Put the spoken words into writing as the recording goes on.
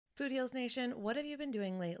Food Heals Nation, what have you been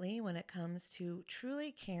doing lately when it comes to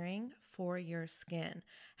truly caring for your skin?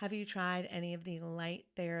 Have you tried any of the light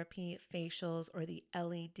therapy facials or the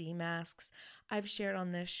LED masks? I've shared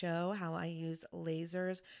on this show how I use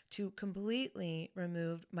lasers to completely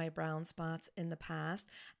remove my brown spots in the past,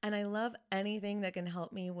 and I love anything that can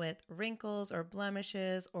help me with wrinkles or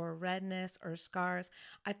blemishes or redness or scars.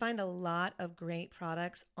 I find a lot of great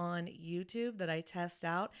products on YouTube that I test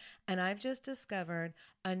out, and I've just discovered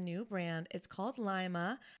a new brand. It's called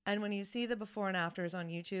Lima. And when you see the before and afters on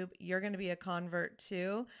YouTube, you're going to be a convert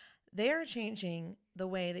too. They are changing the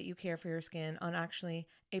way that you care for your skin on actually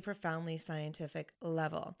a profoundly scientific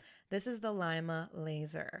level. This is the Lima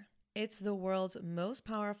laser. It's the world's most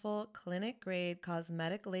powerful clinic-grade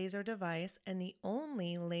cosmetic laser device and the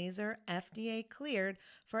only laser FDA cleared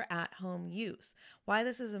for at-home use. Why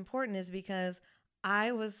this is important is because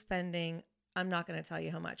I was spending, I'm not going to tell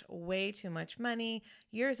you how much, way too much money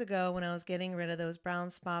years ago when I was getting rid of those brown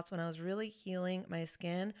spots, when I was really healing my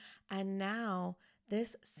skin. And now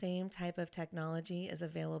this same type of technology is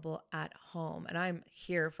available at home, and I'm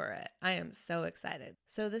here for it. I am so excited.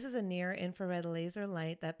 So this is a near-infrared laser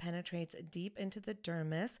light that penetrates deep into the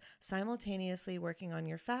dermis, simultaneously working on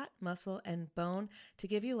your fat, muscle, and bone to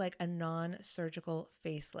give you like a non-surgical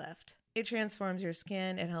facelift. It transforms your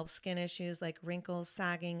skin. It helps skin issues like wrinkles,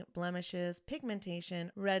 sagging, blemishes,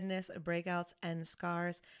 pigmentation, redness, breakouts, and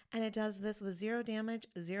scars. And it does this with zero damage,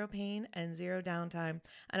 zero pain, and zero downtime.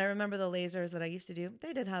 And I remember the lasers that I used to do,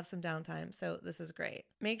 they did have some downtime, so this is great.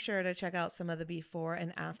 Make sure to check out some of the before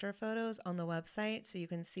and after photos on the website so you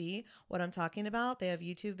can see what I'm talking about. They have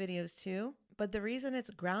YouTube videos too. But the reason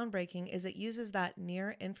it's groundbreaking is it uses that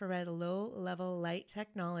near-infrared low-level light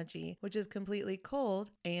technology, which is completely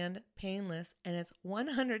cold and painless, and it's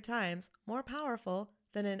 100 times more powerful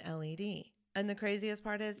than an LED. And the craziest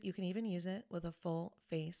part is you can even use it with a full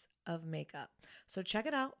face of makeup. So check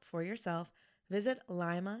it out for yourself. Visit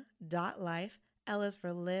lima.life. L is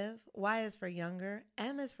for live, Y is for younger,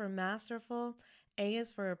 M is for masterful, A is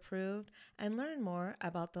for approved, and learn more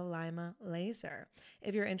about the Lima laser.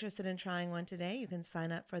 If you're interested in trying one today, you can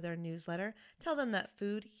sign up for their newsletter. Tell them that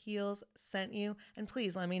Food Heals sent you, and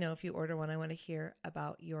please let me know if you order one. I want to hear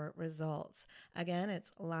about your results. Again,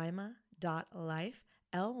 it's lima.life,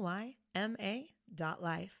 Lyma.life.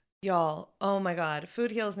 Y'all, oh my God,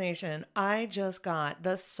 Food Heals Nation, I just got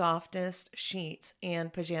the softest sheets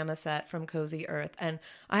and pajama set from Cozy Earth, and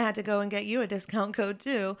I had to go and get you a discount code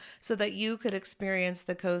too so that you could experience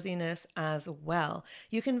the coziness as well.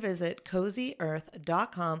 You can visit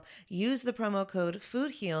CozyEarth.com, use the promo code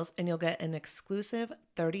FoodHeals, and you'll get an exclusive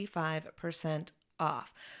 35%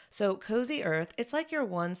 off. So Cozy Earth, it's like your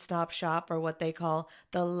one-stop shop for what they call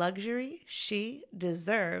the luxury she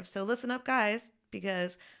deserves. So listen up, guys,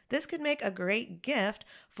 because this could make a great gift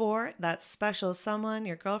for that special someone,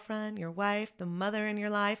 your girlfriend, your wife, the mother in your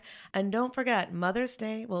life. And don't forget, Mother's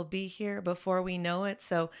Day will be here before we know it.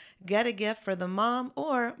 So get a gift for the mom,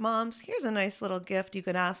 or moms, here's a nice little gift you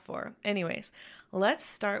could ask for. Anyways, let's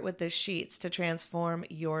start with the sheets to transform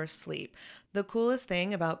your sleep. The coolest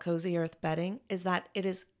thing about Cozy Earth bedding is that it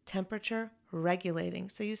is temperature regulating,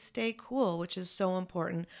 so you stay cool, which is so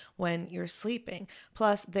important when you're sleeping.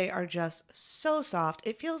 Plus, they are just so soft.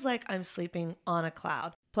 It feels like I'm sleeping on a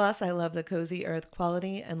cloud. Plus, I love the Cozy Earth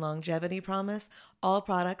quality and longevity promise. All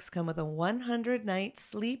products come with a 100-night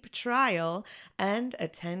sleep trial and a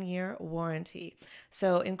 10-year warranty.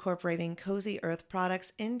 So incorporating Cozy Earth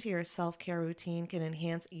products into your self-care routine can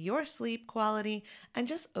enhance your sleep quality and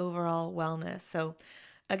just overall wellness. So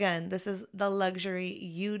again, this is the luxury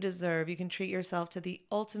you deserve. You can treat yourself to the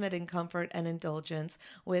ultimate in comfort and indulgence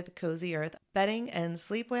with Cozy Earth bedding and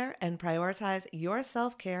sleepwear, and prioritize your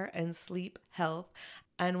self-care and sleep health.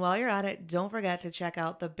 And while you're at it, don't forget to check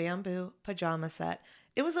out the bamboo pajama set.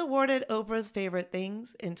 It was awarded Oprah's Favorite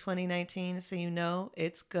Things in 2019, so you know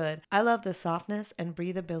it's good. I love the softness and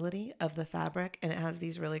breathability of the fabric, and it has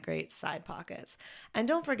these really great side pockets. And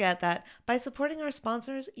don't forget that by supporting our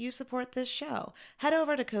sponsors, you support this show. Head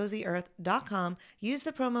over to CozyEarth.com, use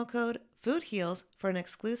the promo code FoodHeals for an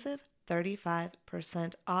exclusive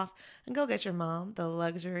 35% off, and go get your mom the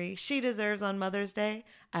luxury she deserves on Mother's Day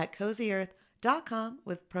at CozyEarth.com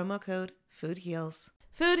with promo code FoodHeals.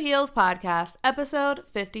 Food Heals Podcast, episode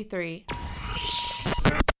 53.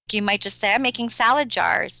 You might just say, I'm making salad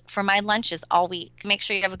jars for my lunches all week. Make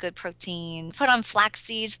sure you have a good protein. Put on flax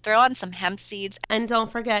seeds, throw on some hemp seeds. And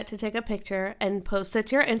don't forget to take a picture and post it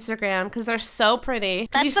to your Instagram because they're so pretty.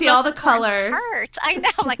 That's you the see most all the important colors. part. I know,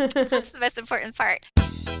 like, that's the most important part.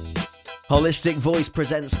 Holistic Voice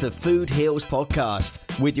presents the Food Heals podcast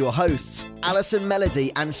with your hosts, Alison Melody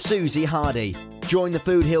and Susie Hardy. Join the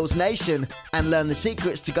Food Heals Nation and learn the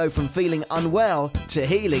secrets to go from feeling unwell to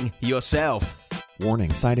healing yourself.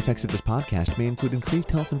 Warning, side effects of this podcast may include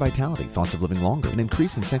increased health and vitality, thoughts of living longer, an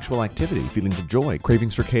increase in sexual activity, feelings of joy,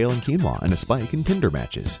 cravings for kale and quinoa, and a spike in Tinder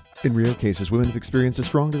matches. In rare cases, women have experienced a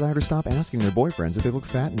strong desire to stop asking their boyfriends if they look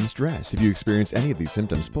fat and stressed. If you experience any of these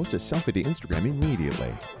symptoms, post a selfie to Instagram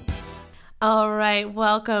immediately. All right,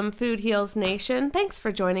 welcome Food Heals Nation. Thanks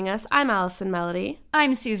for joining us. I'm Alison Melody.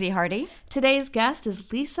 I'm Susie Hardy. Today's guest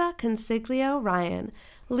is Lisa Consiglio Ryan.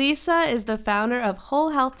 Lisa is the founder of Whole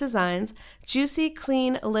Health Designs, Juicy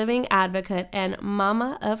Clean Living advocate, and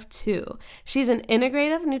mama of two. She's an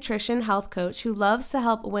integrative nutrition health coach who loves to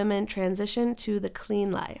help women transition to the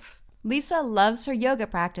clean life. Lisa loves her yoga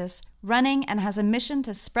practice, running, and has a mission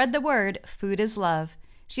to spread the word food is love.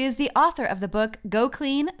 She is the author of the book Go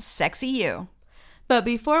Clean, Sexy You. But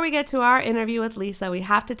before we get to our interview with Lisa, we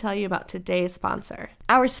have to tell you about today's sponsor.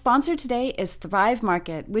 Our sponsor today is Thrive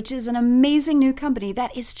Market, which is an amazing new company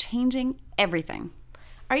that is changing everything.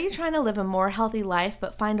 Are you trying to live a more healthy life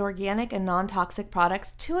but find organic and non-toxic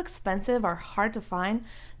products too expensive or hard to find?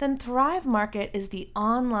 Then Thrive Market is the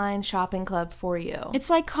online shopping club for you. It's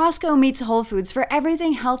like Costco meets Whole Foods for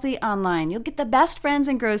everything healthy online. You'll get the best brands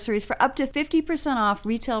and groceries for up to 50% off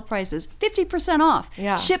retail prices. 50% off.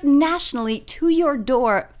 Yeah. Shipped nationally to your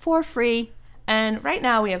door for free. And right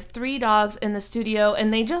now we have 3 dogs in the studio,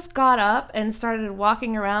 and they just got up and started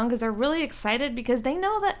walking around because they're really excited because they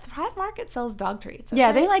know that Thrive Market sells dog treats. Okay?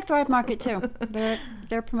 Yeah, they like Thrive Market too.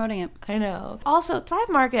 They're promoting it. I know. Also, Thrive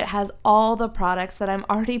Market has all the products that I'm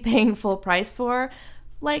already paying full price for,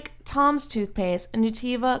 like Tom's toothpaste,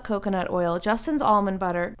 Nutiva coconut oil, Justin's almond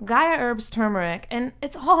butter, Gaia Herbs turmeric, and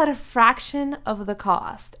it's all at a fraction of the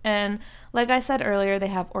cost. And like I said earlier, they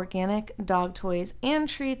have organic dog toys and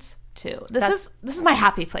treats too. This is my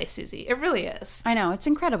happy place, Susie. It really is. I know, it's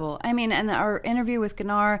incredible. I mean, and our interview with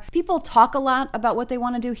Gunnar, people talk a lot about what they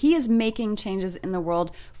want to do. He is making changes in the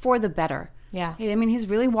world for the better. Yeah. I mean, he's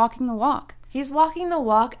really walking the walk. He's walking the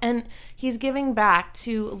walk, and he's giving back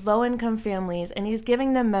to low-income families, and he's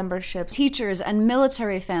giving them memberships. Teachers and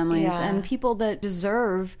military families Yeah. and people that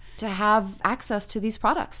deserve to have access to these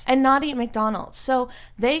products. And not eat McDonald's. So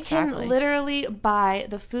they Exactly. can literally buy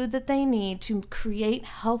the food that they need to create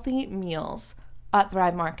healthy meals at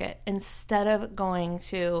Thrive Market instead of going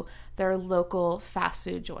to their local fast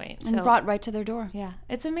food joint. And brought right to their door. Yeah,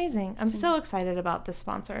 it's amazing. I'm so excited about this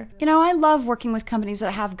sponsor. You know, I love working with companies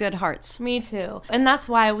that have good hearts. Me too. And that's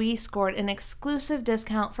why we scored an exclusive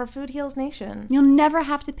discount for Food Heals Nation. You'll never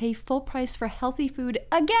have to pay full price for healthy food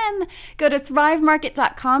again. Go to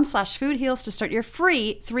thrivemarket.com/foodheals to start your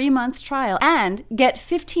free 3-month trial and get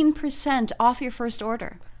 15% off your first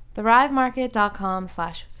order.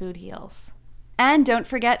 thrivemarket.com/foodheals. And don't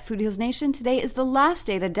forget, Food Heals Nation, today is the last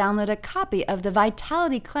day to download a copy of the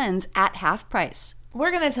Vitality Cleanse at half price. We're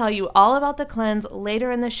going to tell you all about the cleanse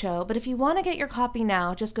later in the show, but if you want to get your copy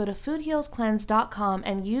now, just go to foodhealscleanse.com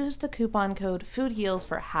and use the coupon code FOODHEALS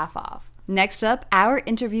for half off. Next up, our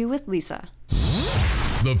interview with Lisa.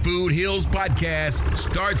 The Food Heals Podcast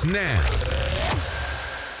starts now.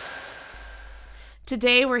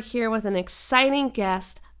 Today we're here with an exciting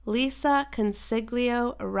guest, Lisa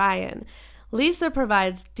Consiglio Ryan. Lisa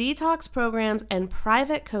provides detox programs and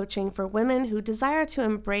private coaching for women who desire to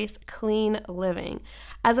embrace clean living.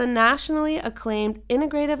 As a nationally acclaimed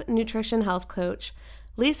integrative nutrition health coach,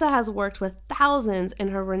 Lisa has worked with thousands in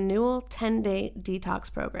her Renewal 10-day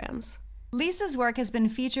detox programs. Lisa's work has been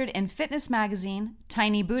featured in Fitness Magazine,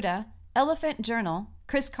 Tiny Buddha, Elephant Journal,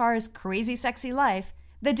 Chris Carr's Crazy Sexy Life,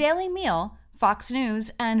 The Daily Meal, Fox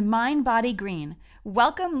News, and Mind Body Green.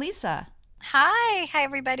 Welcome, Lisa. Hi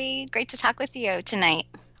everybody. Great to talk with you tonight.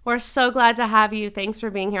 We're so glad to have you. Thanks for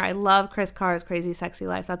being here. I love Chris Carr's Crazy Sexy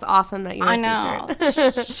Life. That's awesome that you were I know.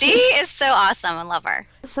 featured. She is so awesome. I love her.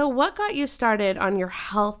 So what got you started on your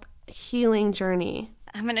health healing journey?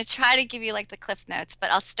 I'm going to try to give you like the cliff notes, but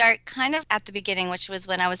I'll start kind of at the beginning, which was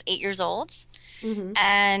when I was 8 years old. Mm-hmm.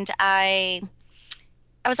 And I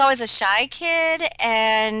was always a shy kid,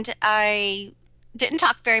 and I didn't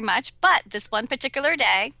talk very much, but this one particular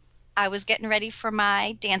day, I was getting ready for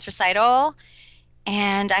my dance recital,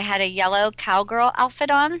 and I had a yellow cowgirl outfit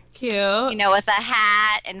on, Cute. you know, with a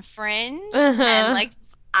hat and fringe and like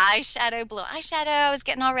eyeshadow, blue eyeshadow. I was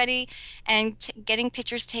getting all ready and getting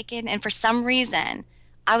pictures taken. And for some reason,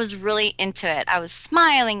 I was really into it. I was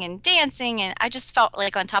smiling and dancing, and I just felt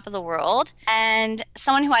like on top of the world. And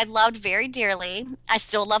someone who I loved very dearly, I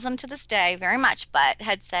still love them to this day very much, but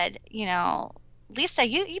had said, you know, Lisa,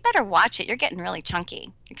 you better watch it. You're getting really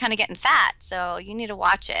chunky. You're kind of getting fat, so you need to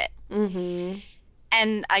watch it. Mm-hmm.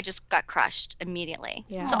 And I just got crushed immediately.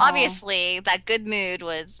 Yeah. So obviously that good mood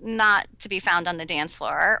was not to be found on the dance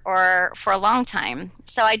floor or for a long time.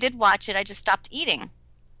 So I did watch it. I just stopped eating.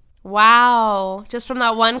 Wow. Just from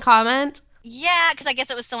that one comment? Yeah, because I guess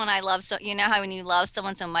it was someone I love. So you know how when you love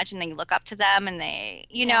someone so much and then you look up to them and they,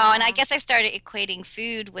 and I guess I started equating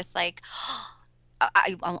food with like,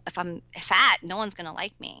 if I'm fat, no one's going to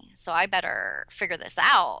like me. So I better figure this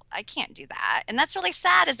out. I can't do that. And that's really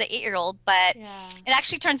sad as an 8-year-old, but it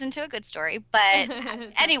actually turns into a good story. But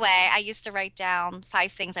anyway, I used to write down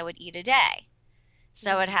 5 things I would eat a day.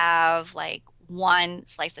 So I would have like 1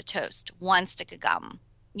 slice of toast, 1 stick of gum.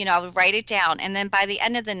 I would write it down. And then by the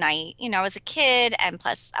end of the night, I was a kid and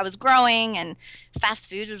plus I was growing and fast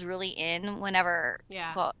food was really in whenever,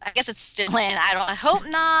 well, I guess it's still in. I hope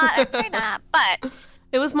not. I pray not. But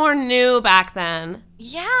it was more new back then.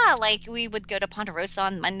 Yeah. Like we would go to Ponderosa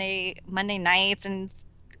on Monday nights and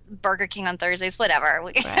Burger King on Thursdays, whatever.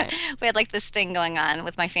 We had like this thing going on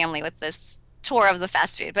with my family with this tour of the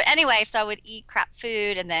fast food. But anyway, so I would eat crap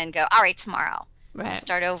food and then go, all right, tomorrow,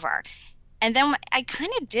 start over. And then I kind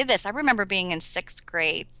of did this. I remember being in 6th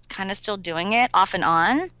grade, kind of still doing it off and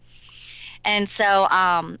on. And so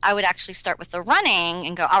I would actually start with the running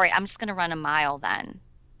and go, all right, I'm just going to run a mile then.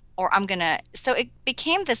 Or so it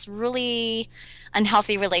became this really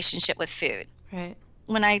unhealthy relationship with food. Right.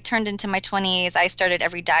 When I turned into my 20s, I started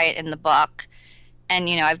every diet in the book. And,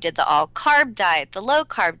 I did the all carb diet, the low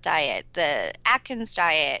carb diet, the Atkins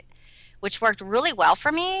diet, which worked really well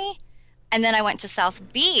for me. And then I went to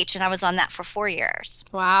South Beach and I was on that for 4 years.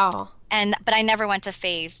 Wow. But I never went to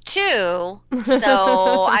phase 2.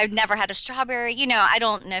 So I've never had a strawberry. I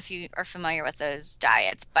don't know if you are familiar with those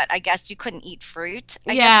diets, but I guess you couldn't eat fruit.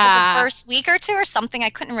 I guess it was the first week or 2 or something. I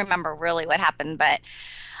couldn't remember really what happened, but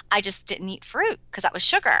I just didn't eat fruit because that was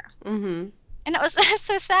sugar. Mm-hmm. And it was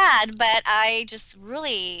so sad, but I just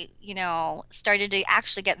really, started to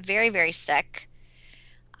actually get very, very sick.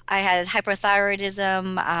 I had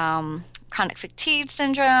hypothyroidism, chronic fatigue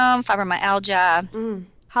syndrome, fibromyalgia.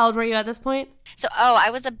 How old were you at this point? So, I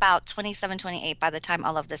was about 27, 28 by the time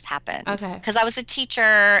all of this happened. Okay. Because I was a teacher,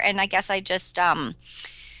 and I guess I just, I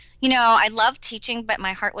loved teaching, but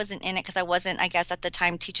my heart wasn't in it because I wasn't, I guess, at the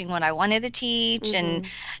time teaching what I wanted to teach. And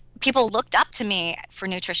people looked up to me for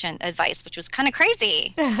nutrition advice, which was kind of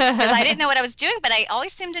crazy because I didn't know what I was doing, but I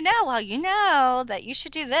always seemed to know, well, that you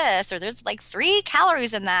should do this, or there's like 3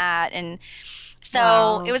 calories in that. And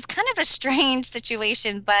so it was kind of a strange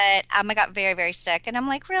situation, but I got very, very sick. And I'm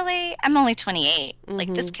like, really? I'm only 28.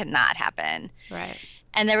 Like, this cannot happen. Right.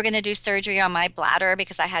 And they were going to do surgery on my bladder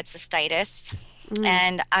because I had cystitis.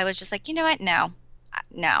 And I was just like, you know what? No.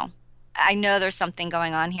 I know there's something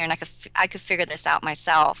going on here, and I could figure this out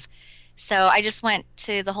myself. So I just went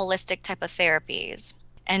to the holistic type of therapies.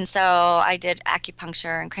 And so I did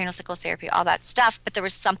acupuncture and craniosacral therapy, all that stuff, but there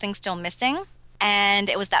was something still missing. And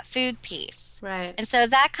it was that food piece. Right. And so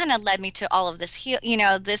that kind of led me to all of this,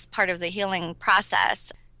 this part of the healing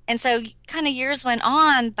process. And so kind of years went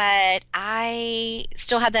on, but I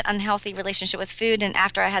still had that unhealthy relationship with food. And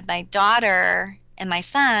after I had my daughter and my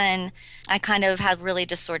son, I kind of had really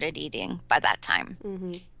disordered eating by that time.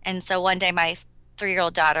 And so one day my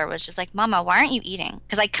 3-year-old daughter was just like, Mama, why aren't you eating?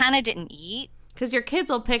 Because I kind of didn't eat. Because your kids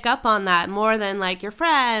will pick up on that more than like your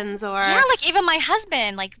friends or... Yeah, like even my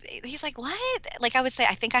husband, like he's like, what? Like I would say,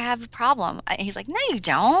 I think I have a problem. And he's like, no, you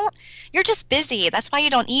don't. You're just busy. That's why you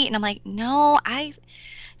don't eat. And I'm like, no, I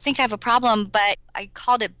think I have a problem, but I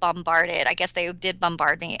called it bombarded. I guess they did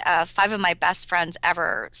bombard me. 5 of my best friends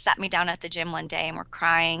ever sat me down at the gym one day and were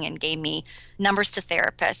crying and gave me numbers to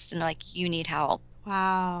therapists and like, you need help.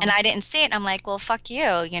 Wow. And I didn't see it. And I'm like, well, fuck you.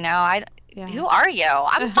 Who are you?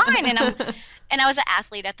 I'm fine. And I was an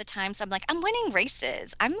athlete at the time. So I'm like, I'm winning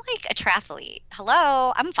races. I'm like a triathlete.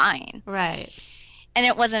 Hello, I'm fine. Right. And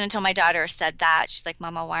it wasn't until my daughter said that. She's like,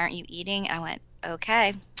 Mama, why aren't you eating? And I went,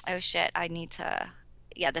 okay. Oh, shit. I need to.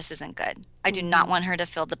 Yeah, this isn't good. I do not want her to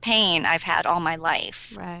feel the pain I've had all my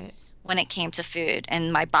life. Right. When it came to food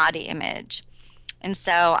and my body image. And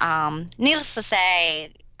so, needless to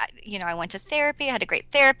say, I went to therapy, I had a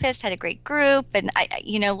great therapist, had a great group, and I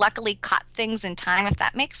luckily caught things in time, if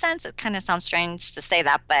that makes sense. It kind of sounds strange to say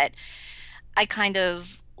that, but I kind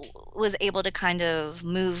of was able to kind of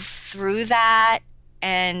move through that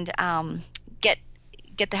and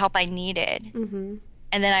get the help I needed.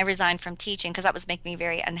 And then I resigned from teaching because that was making me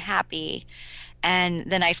very unhappy.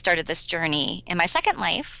 And then I started this journey in my second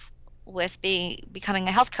life with becoming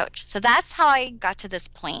a health coach. So that's how I got to this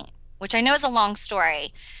point, which I know is a long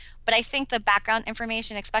story, But I think the background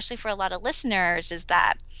information, especially for a lot of listeners, is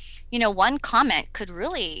that, one comment could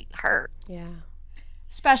really hurt. Yeah.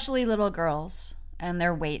 Especially little girls and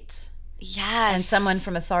their weight. Yes. And someone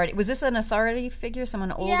from authority. Was this an authority figure?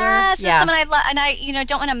 Someone older? Yes. Yeah. Someone I love. And I,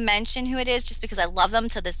 don't want to mention who it is just because I love them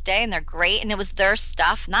to this day and they're great. And it was their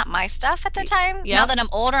stuff, not my stuff at the time. Yep. Now that I'm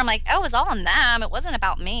older, I'm like, oh, it was all on them. It wasn't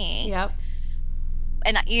about me. Yep.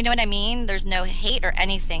 And you know what I mean? There's no hate or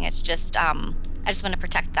anything. It's just, I just want to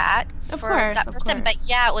protect that for that person. But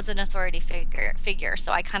yeah, it was an authority figure.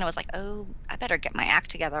 So I kind of was like, oh, I better get my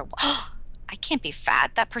act together. I can't be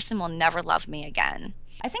fat. That person will never love me again.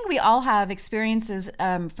 I think we all have experiences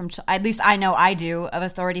at least I know I do, of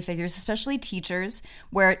authority figures, especially teachers,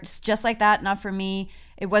 where it's just like that. Not for me.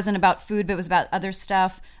 It wasn't about food, but it was about other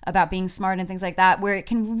stuff, about being smart and things like that, where it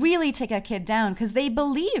can really take a kid down because they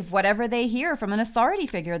believe whatever they hear from an authority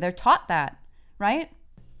figure. They're taught that, right?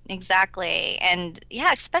 Exactly. And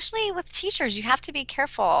yeah, especially with teachers, you have to be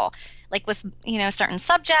careful, like with, certain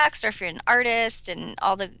subjects, or if you're an artist, and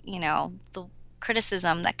all the, the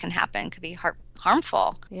criticism that can happen could be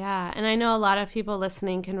harmful. Yeah, and I know a lot of people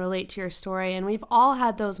listening can relate to your story, and we've all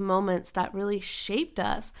had those moments that really shaped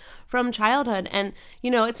us from childhood. And,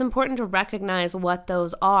 it's important to recognize what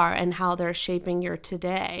those are and how they're shaping your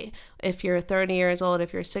today. If you're 30 years old,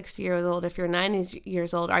 if you're 60 years old, if you're 90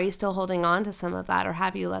 years old, are you still holding on to some of that, or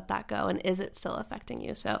have you let that go? And is it still affecting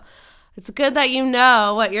you? So it's good that you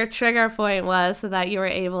know what your trigger point was so that you were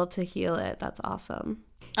able to heal it. That's awesome.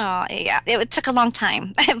 Oh yeah, it took a long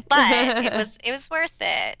time, but it was worth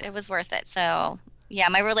it. It was worth it. So yeah,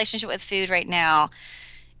 my relationship with food right now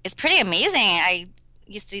is pretty amazing. I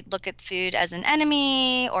used to look at food as an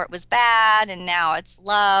enemy, or it was bad, and now it's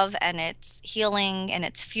love, and it's healing, and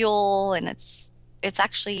it's fuel, and it's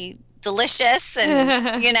actually delicious, and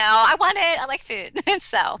I want it. I like food.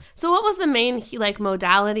 So what was the main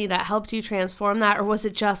modality that helped you transform that, or was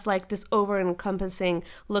it just like this over-encompassing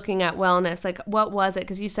looking at wellness? Like, what was it?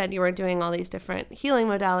 Because you said you were doing all these different healing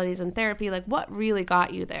modalities and therapy. Like, what really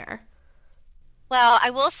got you there? Well, I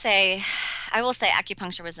will say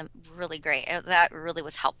acupuncture was really great. That really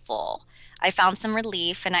was helpful. I found some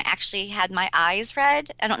relief, and I actually had my eyes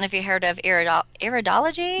read. I don't know if you heard of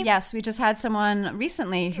iridology. Yes, we just had someone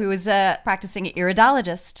recently who is a practicing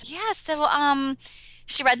iridologist. Yeah, so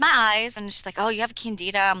she read my eyes, and she's like, oh, you have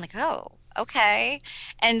candida. I'm like, oh, okay.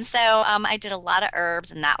 And so I did a lot of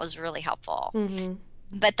herbs, and that was really helpful. Mm-hmm.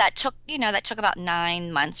 But that took about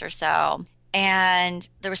 9 months or so. And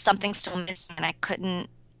there was something still missing, and I couldn't,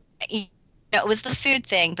 it was the food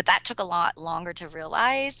thing, but that took a lot longer to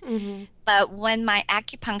realize. Mm-hmm. But when my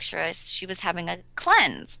acupuncturist, she was having a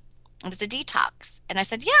cleanse, it was a detox. And I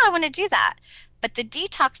said, yeah, I want to do that. But the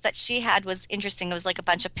detox that she had was interesting. It was like a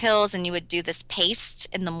bunch of pills, and you would do this paste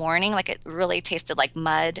in the morning. Like, it really tasted like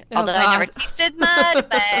mud, although I never tasted mud,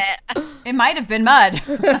 but it might have been mud.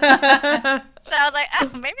 So I was like,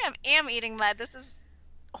 oh, maybe I am eating mud. This is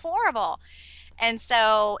horrible. And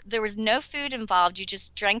so there was no food involved. You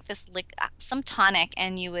just drank this some tonic,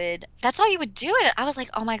 and that's all you would do it. I was like,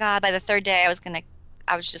 oh my God, by the third day I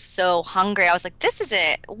was just so hungry. I was like, this is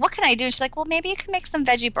it. What can I do? And she's like, well, maybe you can make some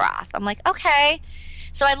veggie broth. I'm like, okay.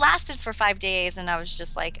 So I lasted for 5 days, and I was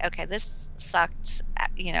just like, okay, this sucked.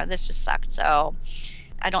 This just sucked. So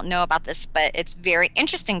I don't know about this, but it's very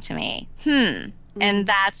interesting to me. And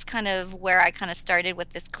that's kind of where I kind of started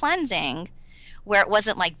with this cleansing, where it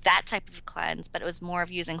wasn't like that type of cleanse, but it was more of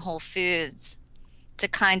using whole foods to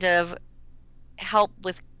kind of help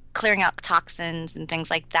with clearing out toxins and things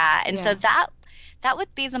like that. And so that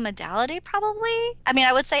would be the modality probably. I mean,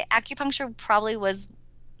 I would say acupuncture probably was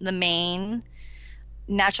the main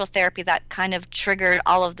natural therapy that kind of triggered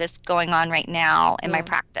all of this going on right now in my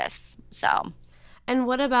practice. So. And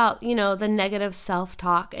what about, the negative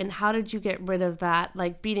self-talk, and how did you get rid of that?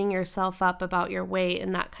 Like beating yourself up about your weight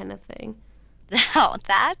and that kind of thing? Oh,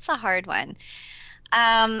 that's a hard one.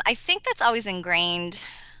 I think that's always ingrained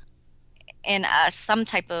in us, some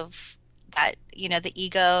type of that, the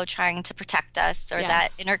ego trying to protect us, or that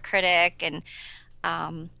inner critic, and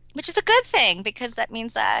which is a good thing, because that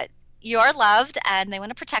means that you're loved and they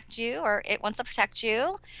want to protect you, or it wants to protect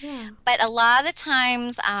you. Yeah. But a lot of the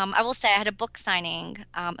times, I will say I had a book signing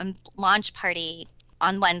and launch party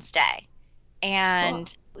on Wednesday.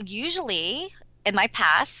 And usually in my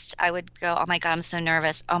past, I would go, oh my God, I'm so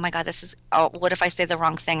nervous. Oh my God, what if I say the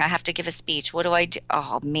wrong thing? I have to give a speech. What do I do?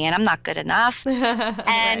 Oh man, I'm not good enough.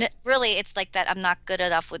 And really, it's like that I'm not good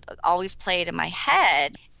enough would always play it in my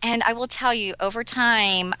head. And I will tell you, over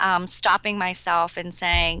time, stopping myself and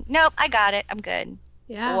saying, nope, I got it. I'm good.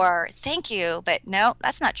 Yeah. Or thank you, but no,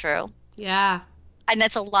 that's not true. Yeah. and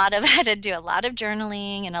that's a lot of, I had to do a lot of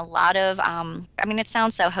journaling and a lot of, I mean, it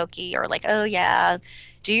sounds so hokey or like, oh yeah,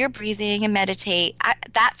 do your breathing and meditate.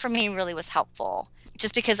 That for me really was helpful,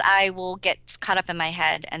 just because I will get caught up in my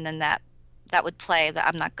head, and then that would play the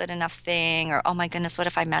I'm not good enough thing, or oh my goodness, what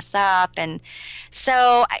if I mess up? And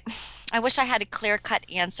so I wish I had a clear-cut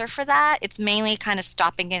answer for that. It's mainly kind of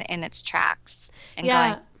stopping it in its tracks and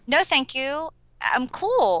going, no, thank you. I'm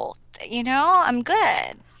cool. I'm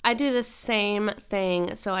good. I do the same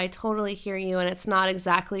thing, so I totally hear you, and it's not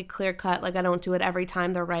exactly clear-cut, like I don't do it every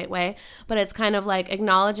time the right way, but it's kind of like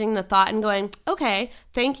acknowledging the thought and going, okay,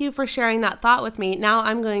 thank you for sharing that thought with me. Now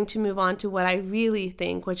I'm going to move on to what I really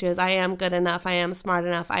think, which is I am good enough, I am smart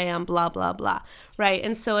enough, I am blah, blah, blah, right?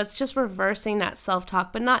 And so it's just reversing that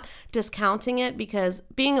self-talk, but not discounting it, because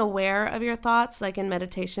being aware of your thoughts, like in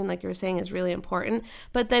meditation, like you're saying, is really important,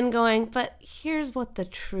 but then going, but here's what the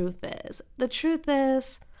truth is. The truth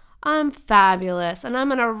is, I'm fabulous, and I'm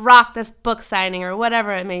going to rock this book signing or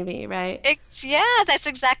whatever it may be, right? That's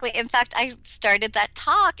exactly. In fact, I started that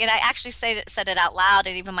talk, and I actually said it out loud,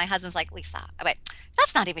 and even my husband's like, Lisa, I went,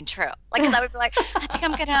 that's not even true. Like, because I would be like, I think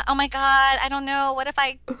I'm going to, oh my God, I don't know. What if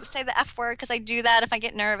I say the F word? Because I do that if I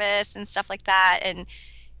get nervous and stuff like that. And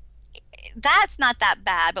that's not that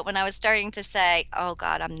bad. But when I was starting to say, oh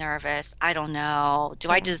God, I'm nervous, I don't know, do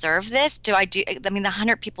I deserve this? I mean, the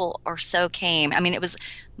 100 people or so came. I mean, it was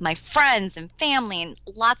my friends and family and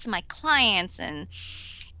lots of my clients, and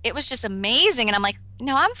it was just amazing. And I'm like,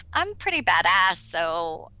 no, I'm pretty badass.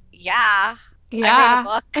 So yeah. I wrote a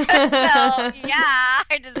book. So yeah,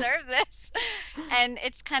 I deserve this. And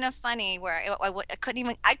it's kind of funny where I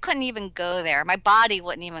couldn't even go there. My body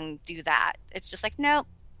wouldn't even do that. It's just like, nope.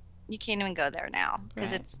 You can't even go there now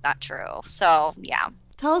because it's not true. So, yeah.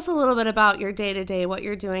 Tell us a little bit about your day-to-day, what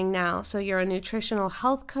you're doing now. So you're a nutritional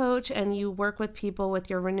health coach, and you work with people with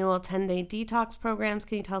your Renewal 10-day detox programs.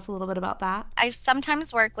 Can you tell us a little bit about that? I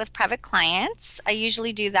sometimes work with private clients. I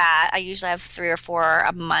usually do that. I usually have 3 or 4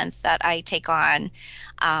 a month that I take on,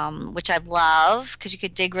 which I love because you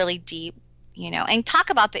could dig really deep. And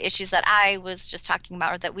talk about the issues that I was just talking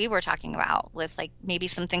about, or that we were talking about, with like maybe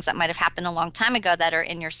some things that might have happened a long time ago that are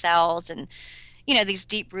in your cells, and these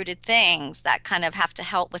deep-rooted things that kind of have to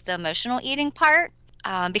help with the emotional eating part.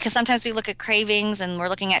 Because sometimes we look at cravings and we're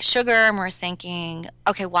looking at sugar and we're thinking,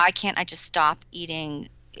 okay, why can't I just stop eating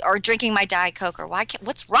or drinking my Diet Coke, or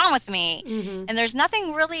what's wrong with me? Mm-hmm. And there's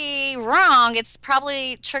nothing really wrong. It's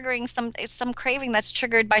probably triggering some craving that's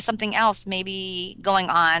triggered by something else maybe going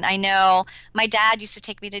on. I know my dad used to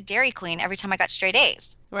take me to Dairy Queen every time I got straight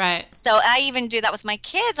A's. Right. So I even do that with my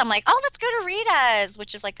kids. I'm like, oh, let's go to Rita's,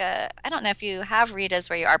 which is like I don't know if you have Rita's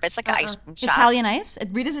where you are, but it's like an ice cream shop. Italian ice?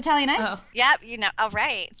 Rita's Italian ice? Oh. Yep. Oh,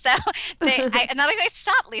 right. So and I'm like,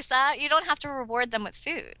 stop, Lisa. You don't have to reward them with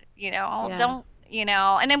food. Don't.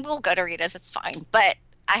 And then we'll go to Rita's, it's fine. But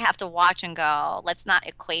I have to watch and go, let's not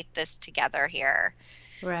equate this together here.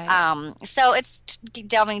 Right. So it's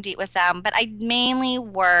delving deep with them. But I mainly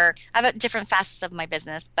I have different facets of my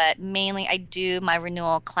business, but mainly I do my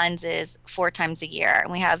renewal cleanses 4 times a year.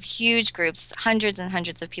 And we have huge groups, hundreds and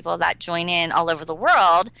hundreds of people that join in all over the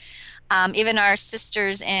world. Even our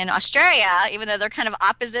sisters in Australia, even though they're kind of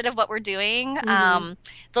opposite of what we're doing,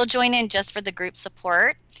 they'll join in just for the group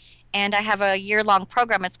support. And I have a year-long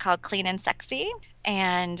program. It's called Clean and Sexy.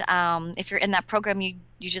 And if you're in that program, you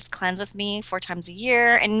just cleanse with me 4 times a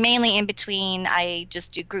year. And mainly in between, I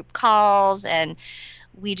just do group calls, and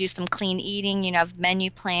we do some clean eating,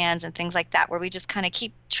 menu plans and things like that, where we just kind of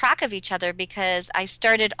keep track of each other, because I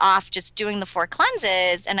started off just doing the 4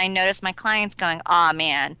 cleanses, and I noticed my clients going, oh,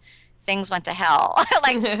 man, things went to hell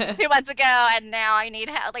like 2 months ago, and now I need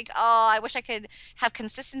help. Like, oh, I wish I could have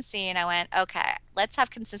consistency. And I went, okay, let's have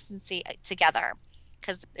consistency together,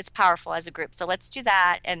 because it's powerful as a group. So let's do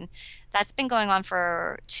that. And that's been going on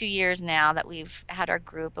for 2 years now that we've had our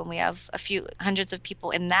group, and we have a few hundreds of people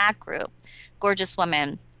in that group, gorgeous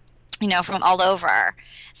women, from all over.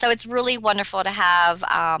 So it's really wonderful to have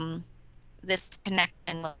this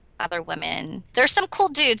connection with other women. There's some cool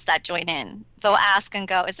dudes that join in. They'll ask and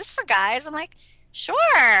go, is this for guys? I'm like, sure.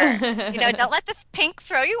 Don't let the pink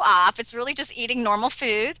throw you off. It's really just eating normal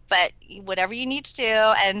food, but whatever you need to do.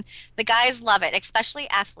 And the guys love it, especially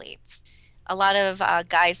athletes. A lot of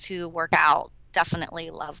guys who work out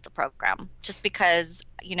definitely love the program, just because,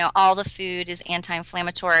 all the food is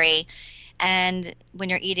anti-inflammatory. And when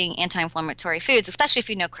you're eating anti-inflammatory foods, especially if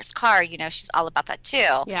you know Chris Carr, she's all about that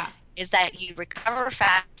too. Yeah. Is that you recover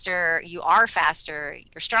faster, you are faster,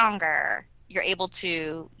 you're stronger, you're able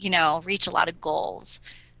to, reach a lot of goals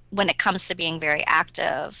when it comes to being very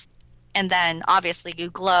active. And then obviously you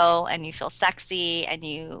glow and you feel sexy and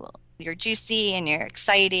you you're juicy and you're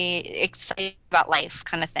excited about life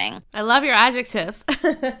kind of thing. I love your adjectives.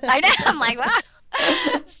 I know. I'm like, wow.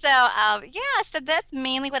 So that's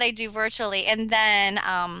mainly what I do virtually. And then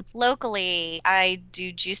locally, I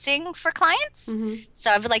do juicing for clients. So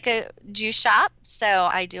I have like a juice shop. So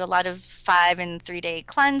I do a lot of 5 and 3 day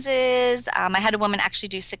cleanses. I had a woman actually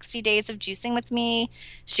do 60 days of juicing with me.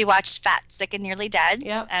 She watched Fat, Sick, and Nearly Dead.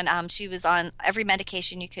 Yep. And she was on every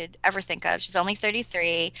medication you could ever think of. She's only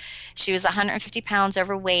 33. She was 150 pounds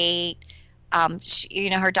overweight.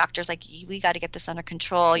 Her doctor's like, we got to get this under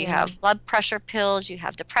control. You have blood pressure pills, you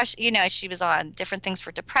have depression. She was on different things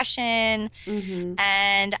for depression.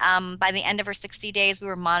 And by the end of her 60 days, we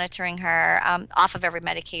were monitoring her off of every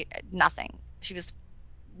medication, nothing. She was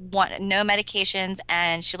no medications,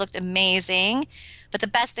 and she looked amazing. But the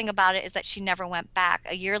best thing about it is that she never went back.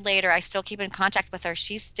 A year later, I still keep in contact with her.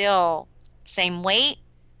 She's still same weight,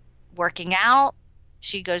 working out.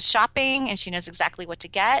 She goes shopping and she knows exactly what to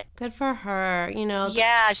get. Good for her,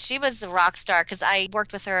 Yeah, she was a rock star because I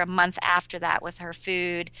worked with her a month after that with her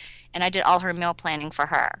food, and I did all her meal planning for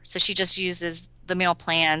her. So she just uses the meal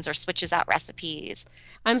plans or switches out recipes.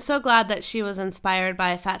 I'm so glad that she was inspired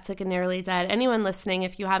by Fat, Sick, and Nearly Dead. Anyone listening,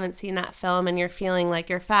 if you haven't seen that film and you're feeling like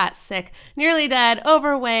you're fat, sick, nearly dead,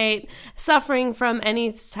 overweight, suffering from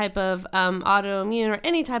any type of autoimmune or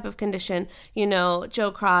any type of condition,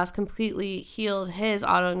 Joe Cross completely healed his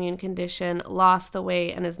autoimmune condition, lost the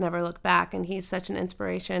weight, and has never looked back. And he's such an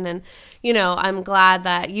inspiration. And, I'm glad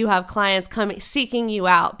that you have clients seeking you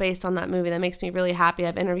out based on that movie. That makes me really happy.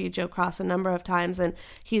 I've interviewed Joe Cross a number of times, and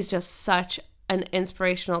he's just such an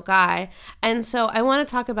inspirational guy. And so I want to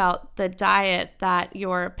talk about the diet that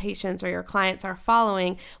your patients or your clients are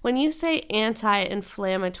following. When you say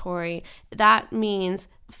anti-inflammatory, that means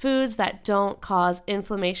foods that don't cause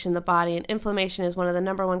inflammation in the body, and inflammation is one of the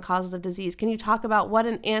number one causes of disease. Can you talk about what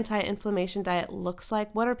an anti-inflammation diet looks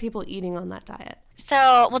like? What are people eating on that diet?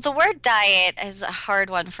 So, the word diet is a hard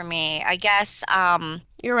one for me. I guess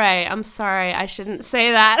you're right. I'm sorry. I shouldn't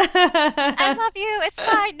say that. I love you. It's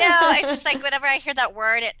fine. No, it's just like whenever I hear that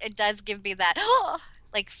word, it does give me that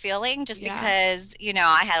feeling, just because,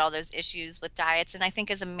 I had all those issues with diets. And I think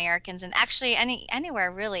as Americans, and actually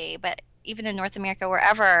anywhere really, but even in North America,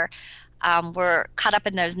 wherever, we're caught up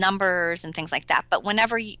in those numbers and things like that. But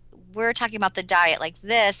whenever we're talking about the diet like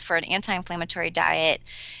this, for an anti-inflammatory diet,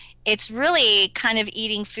 it's really kind of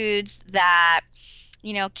eating foods that,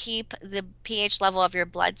 keep the pH level of your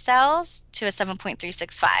blood cells to a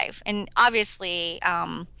 7.365. And obviously,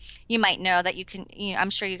 you might know that you can,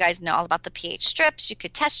 I'm sure you guys know all about the pH strips. You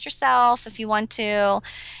could test yourself if you want to.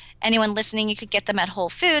 Anyone listening, you could get them at Whole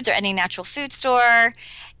Foods or any natural food store.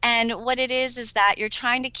 And what it is that you're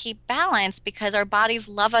trying to keep balance, because our bodies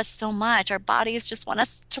love us so much. Our bodies just want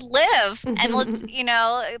us to live, and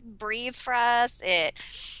it breathes for us. It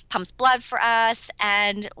pumps blood for us.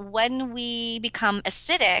 And when we become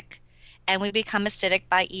acidic, and we become acidic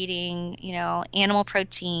by eating, animal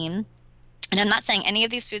protein, and I'm not saying any of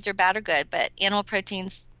these foods are bad or good, but animal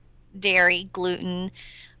proteins, dairy, gluten,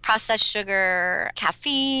 processed sugar,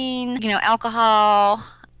 caffeine, alcohol,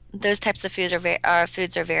 those types of foods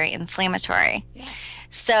are very inflammatory.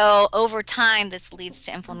 So over time, this leads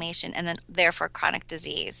to inflammation and then therefore chronic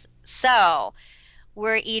disease. So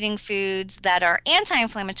we're eating foods that are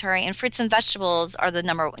anti-inflammatory, and fruits and vegetables are the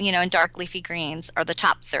number, and dark leafy greens are the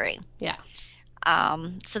top 3. Yeah.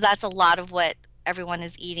 So that's a lot of what everyone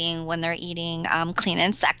is eating when they're eating clean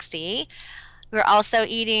and sexy. We're also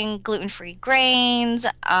eating gluten-free grains,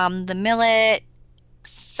 the millet.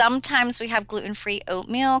 Sometimes we have gluten-free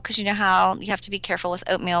oatmeal, because you know how you have to be careful with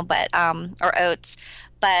oatmeal, but or oats.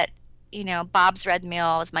 But Bob's Red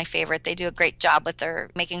Meal is my favorite. They do a great job with their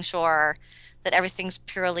making sure that everything's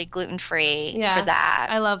purely gluten-free for that.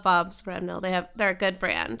 I love Bob's Red Meal. They're a good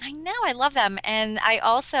brand. I know, I love them. And I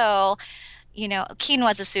also,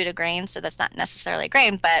 quinoa is a pseudograin, so that's not necessarily a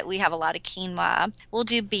grain, but we have a lot of quinoa. We'll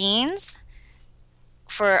do beans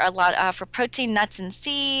for for protein, nuts and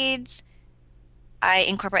seeds. I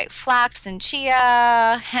incorporate flax and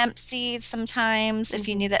chia, hemp seeds sometimes if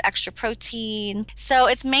you need that extra protein. So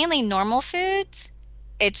it's mainly normal foods.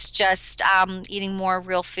 It's just eating more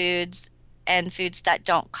real foods and foods that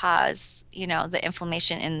don't cause, the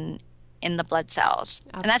inflammation in the blood cells.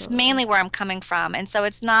 Absolutely. And that's mainly where I'm coming from. And so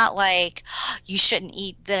it's not like you shouldn't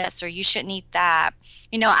eat this or you shouldn't eat that.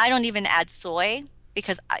 I don't even add soy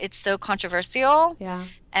because it's so controversial. Yeah.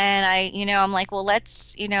 And I'm like, well,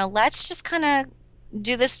 let's just kind of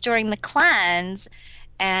do this during the cleanse,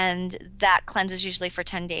 and that cleanse is usually for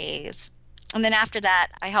 10 days. And then after that,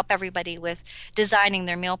 I help everybody with designing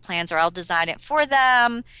their meal plans, or I'll design it for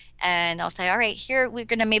them. And I'll say, all right, here we're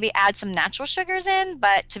going to maybe add some natural sugars in,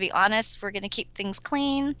 but to be honest, we're going to keep things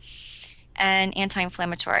clean and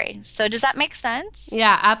anti-inflammatory. So does that make sense?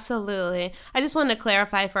 Yeah, absolutely. I just want to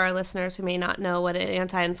clarify for our listeners who may not know what an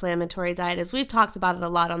anti-inflammatory diet is. We've talked about it a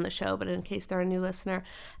lot on the show, but in case they're a new listener.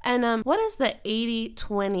 And what is the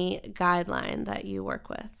 80-20 guideline that you work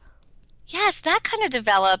with? Yes, that kind of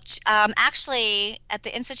developed actually at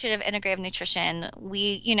the Institute of Integrative Nutrition.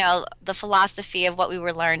 We, the philosophy of what we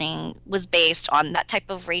were learning was based on that type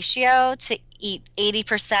of ratio to eat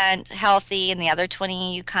 80% healthy and the other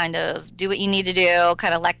 20 you kind of do what you need to do,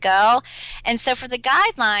 kind of let go. And so for the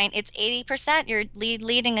guideline, it's 80% you're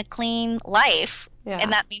leading a clean life. Yeah.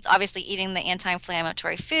 And that means obviously eating the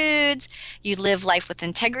anti-inflammatory foods. You live life with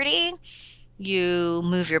integrity. You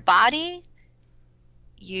move your body.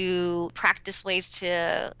 You practice ways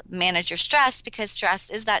to manage your stress, because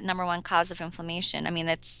stress is that number one cause of inflammation. I mean,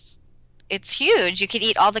 it's huge. You could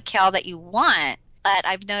eat all the kale that you want, but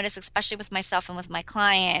I've noticed, especially with myself and with my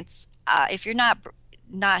clients, if you're not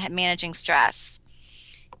managing stress,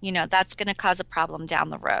 that's going to cause a problem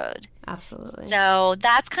down the road. Absolutely. So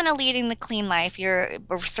that's kind of leading the clean life.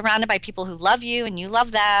 We're surrounded by people who love you and you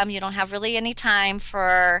love them. You don't have really any time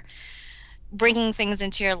for bringing things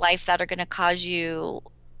into your life that are going to cause you,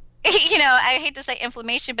 I hate to say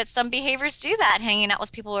inflammation, but some behaviors do that, hanging out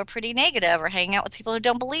with people who are pretty negative, or hanging out with people who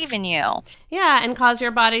don't believe in you. Yeah, and cause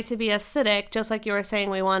your body to be acidic, just like you were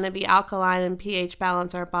saying. We want to be alkaline and pH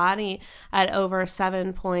balance our body at over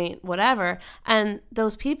 7 point whatever, and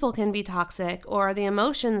those people can be toxic, or the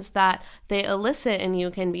emotions that they elicit in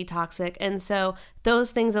you can be toxic, and so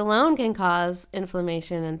those things alone can cause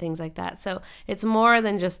inflammation and things like that. So it's more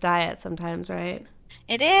than just diet sometimes, right?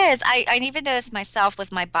 It is. I even noticed myself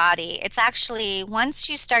with my body. It's actually, once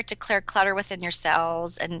you start to clear clutter within your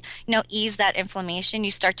cells and, ease that inflammation,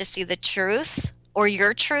 you start to see the truth, or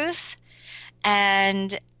your truth.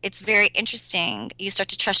 And it's very interesting. You start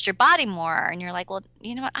to trust your body more, and you're like, well,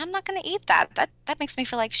 you know what? I'm not going to eat that. That makes me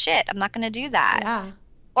feel like shit. I'm not going to do that. Yeah.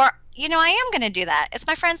 Or, I am going to do that. It's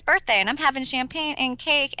my friend's birthday and I'm having champagne and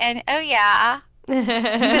cake, and oh yeah, I'm going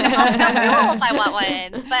to Moscow Mule if I want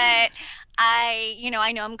one. But I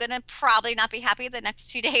know I'm going to probably not be happy the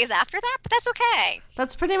next 2 days after that, but that's okay.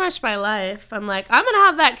 That's pretty much my life. I'm like, I'm going to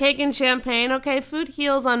have that cake and champagne. Okay, food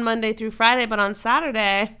heals on Monday through Friday, but on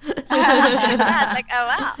Saturday. Yeah, it's like, oh,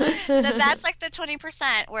 wow. So that's like the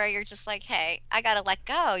 20% where you're just like, hey, I got to let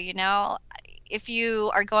go, If you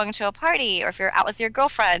are going to a party, or if you're out with your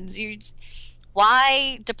girlfriends,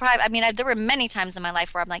 why deprive? I mean, there were many times in my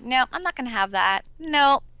life where I'm like, no, I'm not going to have that.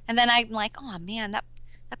 No. And then I'm like, oh, man, that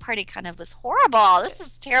party kind of was horrible. This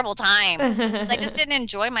is a terrible time. I just didn't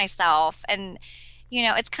enjoy myself. And,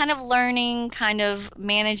 it's kind of learning, kind of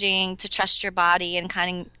managing to trust your body and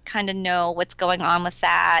kind of know what's going on with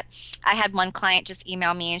that. I had one client just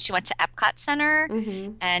email me, and she went to Epcot Center,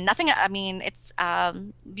 and it's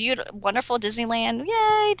beautiful, wonderful Disneyland.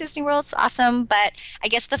 Yay, Disney World's awesome. But I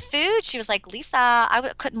guess the food, she was like, Lisa,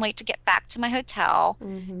 I couldn't wait to get back to my hotel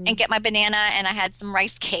and get my banana, and I had some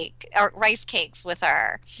rice cakes with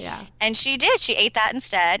her. Yeah. And she did. She ate that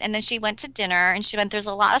instead. And then she went to dinner, and she went, there's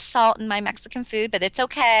a lot of salt in my Mexican food, but it's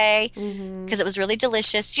okay, because it was really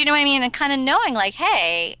delicious. Do you know what I mean? And kind of knowing like,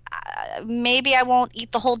 hey, maybe I won't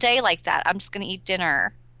eat the whole day like that. I'm just going to eat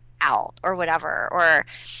dinner out or whatever. Or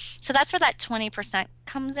so that's where that 20%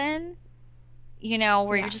 comes in,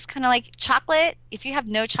 where you're just kind of like chocolate. If you have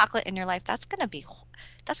no chocolate in your life, that's going to be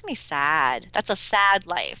sad. That's a sad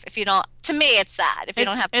life. If you don't, to me, it's sad if you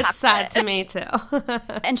don't have chocolate. It's sad to me too.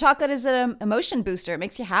 And chocolate is an emotion booster. It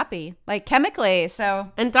makes you happy, like chemically.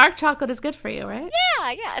 So. And dark chocolate is good for you, right?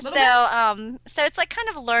 Yeah. So it's like kind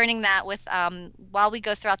of learning that with while we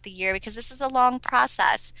go throughout the year, because this is a long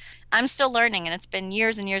process. I'm still learning, and it's been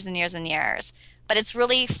years and years and years and years. But it's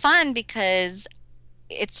really fun because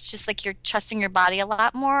it's just like you're trusting your body a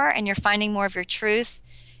lot more, and you're finding more of your truth,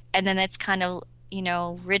 and then it's kind of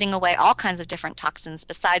ridding away all kinds of different toxins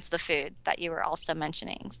besides the food that you were also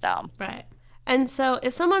mentioning. So right. And so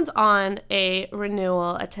if someone's on a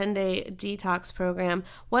renewal, a 10-day detox program,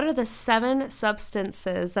 what are the 7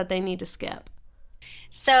 substances that they need to skip?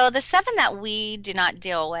 So the 7 that we do not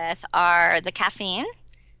deal with are the caffeine,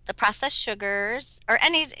 the processed sugars, or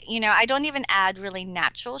any, I don't even add really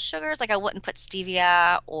natural sugars. Like I wouldn't put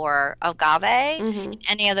stevia or agave in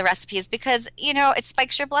any of the recipes, because, it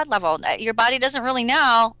spikes your blood level. Your body doesn't really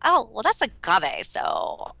know, oh, well, that's agave,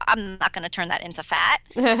 so I'm not going to turn that into fat,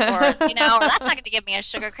 or, or that's not going to give me a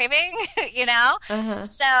sugar craving,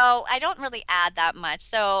 So I don't really add that much.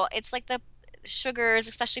 So it's like sugars,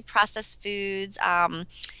 especially processed foods,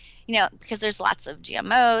 because there's lots of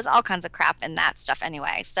GMOs, all kinds of crap in that stuff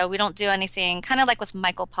anyway. So we don't do anything, kind of like with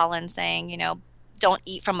Michael Pollan saying, don't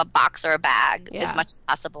eat from a box or a bag as much as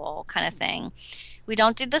possible kind of thing. We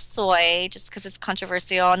don't do the soy just because it's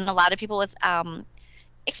controversial, and a lot of people with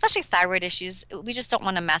especially thyroid issues, we just don't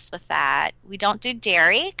want to mess with that. We don't do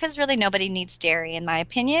dairy because really nobody needs dairy in my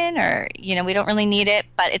opinion, or we don't really need it,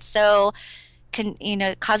 but it's so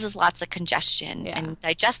it causes lots of congestion and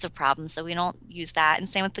digestive problems, so we don't use that. And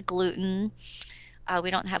same with the gluten.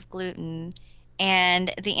 We don't have gluten.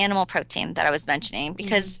 And the animal protein that I was mentioning,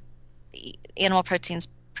 because animal protein's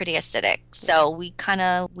pretty acidic, so we kind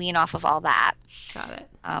of wean off of all that. Got it.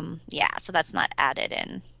 So that's not added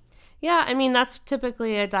in. Yeah, I mean, that's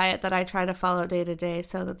typically a diet that I try to follow day to day,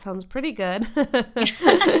 so that sounds pretty good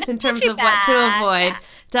in terms of what to avoid. Yeah.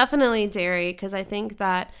 Definitely dairy, because I think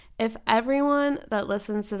that if everyone that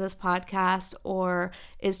listens to this podcast or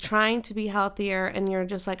is trying to be healthier and you're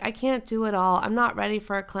just like, I can't do it all, I'm not ready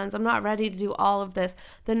for a cleanse, I'm not ready to do all of this,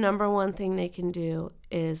 the number one thing they can do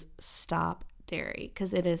is stop dairy,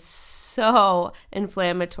 because it is so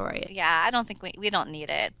inflammatory. Yeah, I don't think we don't need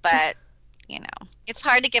it, but it's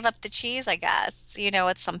hard to give up the cheese, I guess,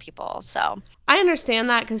 with some people. So I understand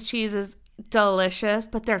that, because cheese is delicious,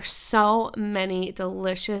 but there's so many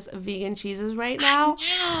delicious vegan cheeses right now.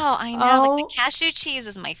 I know. Like the cashew cheese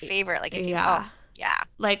is my favorite. Like, yeah.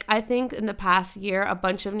 Like, I think in the past year, a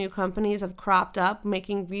bunch of new companies have cropped up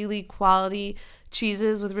making really quality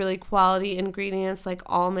cheeses with really quality ingredients like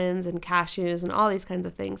almonds and cashews and all these kinds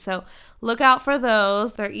of things. So look out for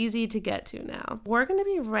those. They're easy to get to now. We're going to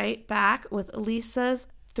be right back with Lisa's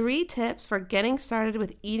 3 tips for getting started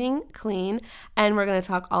with eating clean, and we're going to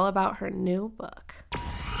talk all about her new book.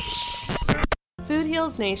 Food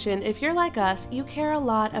Heals Nation, if you're like us, you care a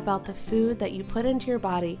lot about the food that you put into your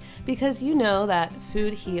body because you know that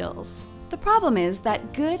food heals. The problem is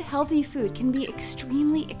that good, healthy food can be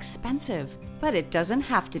extremely expensive, but it doesn't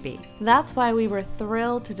have to be. That's why we were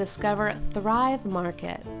thrilled to discover Thrive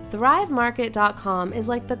Market. ThriveMarket.com is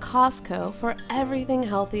like the Costco for everything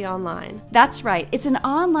healthy online. That's right. It's an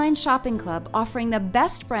online shopping club offering the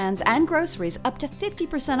best brands and groceries up to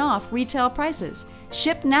 50% off retail prices.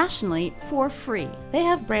 Shipped nationally for free. They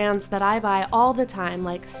have brands that I buy all the time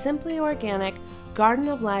like Simply Organic, Garden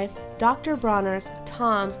of Life, Dr. Bronner's,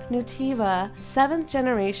 Tom's, Nutiva, 7th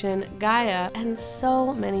Generation, Gaia, and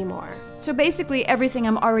so many more. So basically everything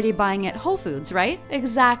I'm already buying at Whole Foods, right?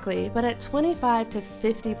 Exactly, but at 25 to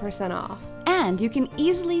 50% off. And you can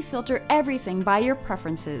easily filter everything by your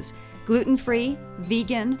preferences. Gluten-free,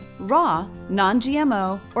 vegan, raw,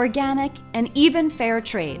 non-GMO, organic, and even fair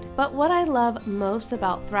trade. But what I love most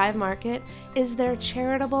about Thrive Market is their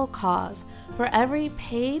charitable cause. For every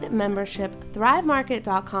paid membership,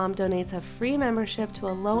 ThriveMarket.com donates a free membership to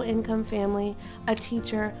a low-income family, a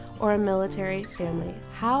teacher, or a military family.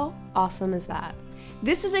 How awesome is that?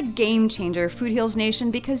 This is a game changer, Food Heals Nation,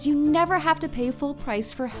 because you never have to pay full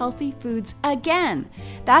price for healthy foods again.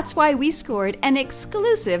 That's why we scored an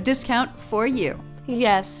exclusive discount for you.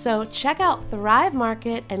 Yes, so check out Thrive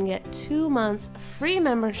Market and get 2 months free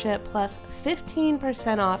membership plus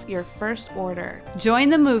 15% off your first order. Join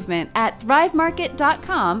the movement at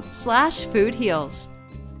thrivemarket.com/foodheals.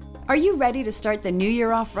 Are you ready to start the new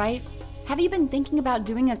year off right? Have you been thinking about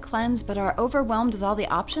doing a cleanse but are overwhelmed with all the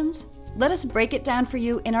options? Let us break it down for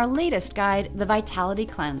you in our latest guide, The Vitality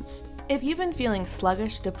Cleanse. If you've been feeling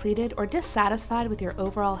sluggish, depleted, or dissatisfied with your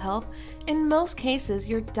overall health, in most cases,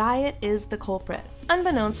 your diet is the culprit.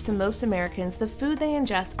 Unbeknownst to most Americans, the food they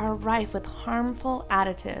ingest are rife with harmful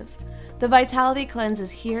additives. The Vitality Cleanse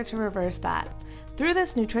is here to reverse that. Through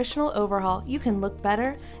this nutritional overhaul, you can look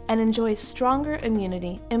better and enjoy stronger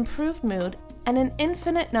immunity, improved mood, and an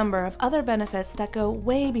infinite number of other benefits that go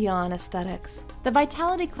way beyond aesthetics. The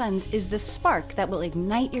Vitality Cleanse is the spark that will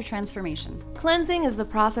ignite your transformation. Cleansing is the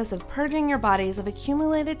process of purging your bodies of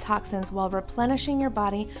accumulated toxins while replenishing your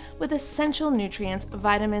body with essential nutrients,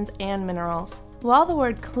 vitamins, and minerals. While the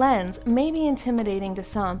word cleanse may be intimidating to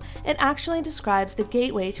some, it actually describes the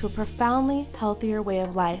gateway to a profoundly healthier way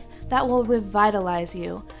of life that will revitalize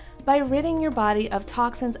you. By ridding your body of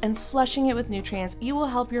toxins and flushing it with nutrients, you will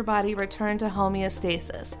help your body return to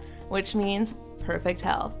homeostasis, which means perfect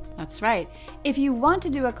health. That's right. If you want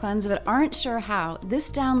to do a cleanse but aren't sure how,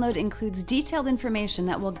 this download includes detailed information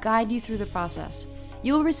that will guide you through the process.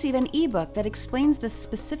 You will receive an ebook that explains the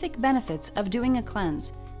specific benefits of doing a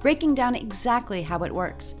cleanse, breaking down exactly how it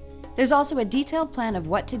works. There's also a detailed plan of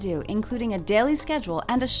what to do, including a daily schedule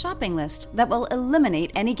and a shopping list that will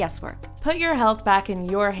eliminate any guesswork. Put your health back in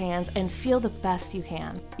your hands and feel the best you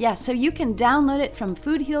can. Yes, so you can download it from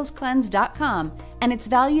foodhealscleanse.com, and it's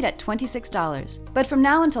valued at $26. But from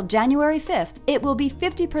now until January 5th, it will be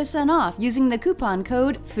 50% off using the coupon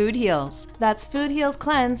code FOODHEALS. That's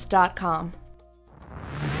foodhealscleanse.com.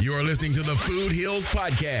 You're listening to the Food Heals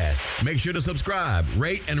Podcast. Make sure to subscribe,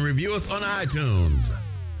 rate, and review us on iTunes.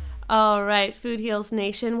 All right, Food Heals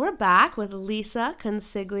Nation, we're back with Lisa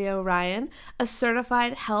Consiglio Ryan, a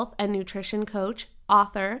certified health and nutrition coach,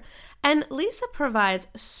 author, and Lisa provides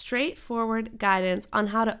straightforward guidance on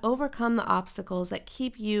how to overcome the obstacles that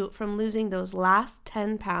keep you from losing those last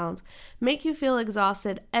 10 pounds, make you feel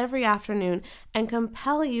exhausted every afternoon, and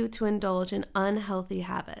compel you to indulge in unhealthy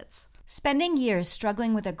habits. Spending years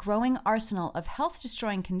struggling with a growing arsenal of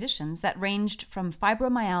health-destroying conditions that ranged from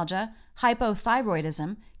fibromyalgia,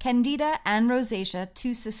 hypothyroidism, candida and rosacea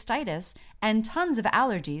to cystitis, and tons of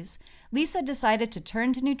allergies, Lisa decided to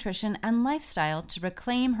turn to nutrition and lifestyle to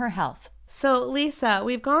reclaim her health. So, Lisa,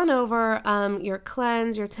 we've gone over your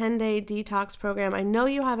cleanse, your 10-day detox program. I know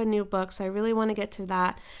you have a new book, so I really want to get to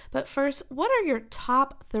that. But first, what are your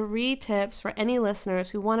top 3 tips for any listeners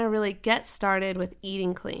who want to really get started with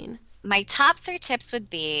eating clean? My top 3 tips would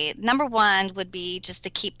be, number 1 would be just to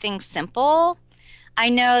keep things simple. I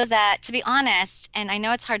know that, to be honest, and I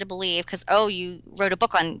know it's hard to believe because, you wrote a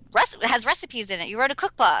book it has recipes in it. You wrote a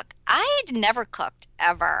cookbook. I'd never cooked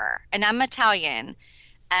ever, and I'm Italian,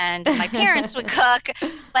 and my parents would cook.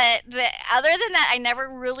 But other than that, I never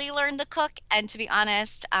really learned to cook. And to be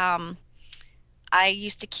honest, I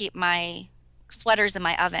used to keep my sweaters in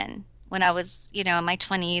my oven when I was, in my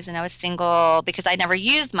 20s and I was single because I never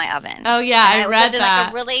used my oven. Oh, yeah, I read lived that. in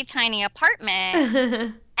like a really tiny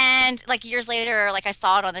apartment. And like years later, like I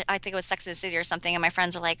saw it on I think it was Sex and the City or something, and my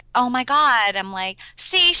friends were like, "Oh my God!" I'm like,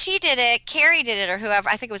 "See, she did it. Carrie did it, or whoever."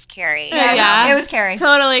 I think it was Carrie. Yeah, it was Carrie.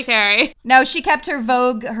 Totally Carrie. No, she kept her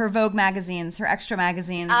Vogue magazines, her extra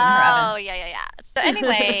magazines in her oven. Oh, yeah. So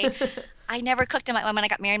anyway, I never cooked when I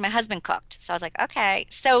got married. My husband cooked, so I was like, okay.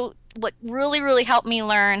 So what really, really helped me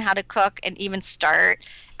learn how to cook and even start,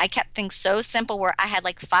 I kept things so simple where I had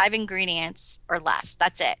like 5 ingredients or less.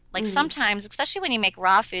 That's it. Like sometimes, especially when you make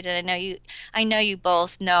raw food, and I know you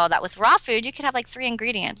both know that with raw food, you could have like 3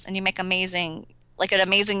 ingredients and you make an amazing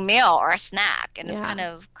meal or a snack, and it's kind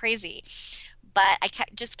of crazy. But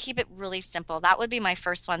just keep it really simple. That would be my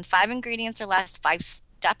first one. 5 ingredients or less, 5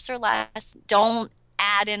 steps or less. Don't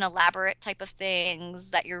add in elaborate type of things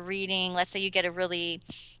that you're reading. Let's say you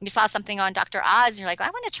saw something on Dr. Oz and you're like, I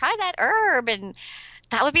want to try that herb, and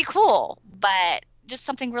that would be cool. But just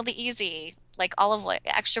something really easy, like olive oil,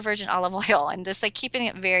 extra virgin olive oil, and just like keeping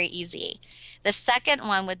it very easy. The second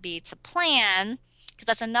one would be to plan, because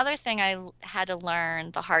that's another thing I had to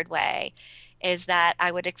learn the hard way, is that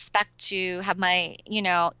I would expect to have my,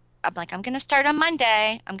 I'm like, I'm going to start on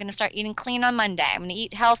Monday. I'm going to start eating clean on Monday. I'm going to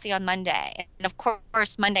eat healthy on Monday. And of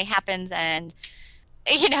course, Monday happens and,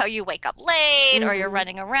 you wake up late or you're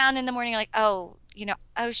running around in the morning. You're like, oh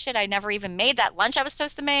shit, I never even made that lunch I was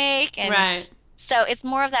supposed to make. And right. So it's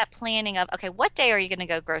more of that planning of, okay, what day are you going to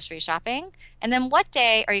go grocery shopping? And then what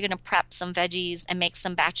day are you going to prep some veggies and make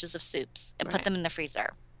some batches of soups and put them in the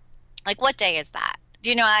freezer? Like, what day is that?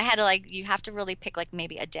 I had to you have to really pick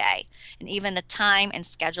maybe a day and even the time and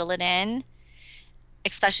schedule it in,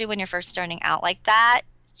 especially when you're first starting out like that,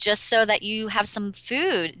 just so that you have some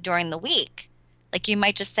food during the week. Like you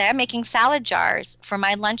might just say, I'm making salad jars for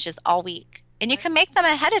my lunches all week. And you can make them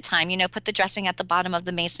ahead of time, put the dressing at the bottom of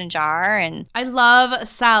the mason jar. And I love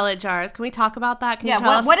salad jars. Can we talk about that?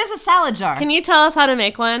 What is a salad jar? Can you tell us how to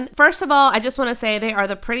make one? First of all, I just want to say they are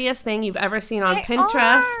the prettiest thing you've ever seen on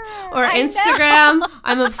Pinterest or Instagram.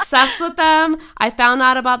 I'm obsessed with them. I found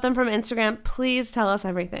out about them from Instagram. Please tell us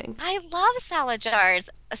everything. I love salad jars.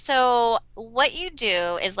 So what you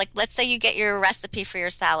do is let's say you get your recipe for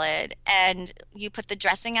your salad and you put the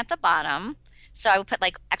dressing at the bottom. So I would put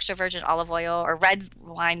extra virgin olive oil or red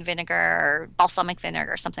wine vinegar or balsamic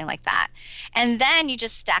vinegar or something like that. And then you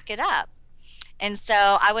just stack it up. And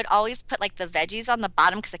so I would always put the veggies on the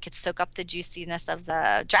bottom because I could soak up the juiciness of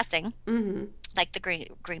the dressing. Mm-hmm. Like the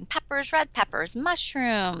green peppers, red peppers,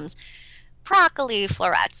 mushrooms, broccoli,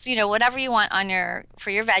 florets, whatever you want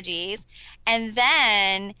for your veggies. And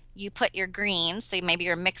then you put your greens, so maybe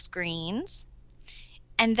your mixed greens.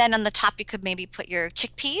 And then on the top, you could maybe put your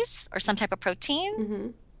chickpeas or some type of protein. Mm-hmm.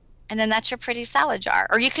 And then that's your pretty salad jar.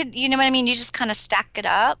 Or you could, you just kind of stack it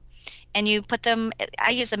up and you put them,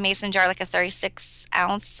 I use a mason jar, like a 36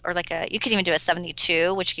 ounce or you could even do a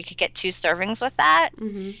 72, which you could get 2 servings with that.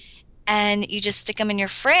 Mm-hmm. and you just stick them in your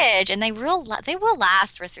fridge, and they will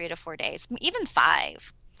last for 3 to 4 days, even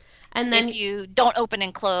 5. And then if you don't open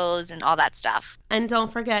and close and all that stuff. And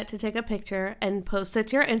don't forget to take a picture and post it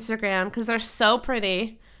to your Instagram because they're so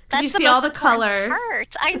pretty. That's you the see most all the important colors.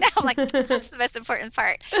 part. I know, like that's the most important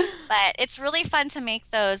part. But it's really fun to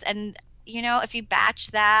make those. And you know, if you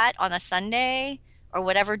batch that on a Sunday or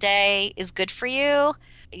whatever day is good for you,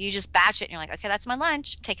 you just batch it and you're like, okay, that's my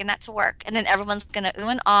lunch. I'm taking that to work. And then everyone's gonna ooh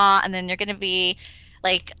and ah, and then you're gonna be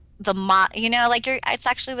like it's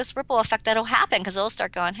actually this ripple effect that'll happen because it'll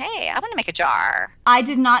start going, hey, I want to make a jar. I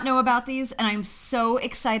did not know about these, and I'm so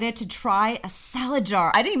excited to try a salad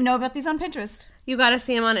jar. I didn't even know about these on Pinterest. You got to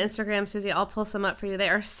see them on Instagram, Susie. I'll pull some up for you. They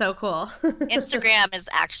are so cool. Instagram is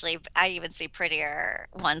actually, I even see prettier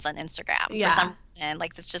ones on Instagram for some reason.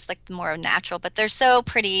 Like, it's just like more natural, but they're so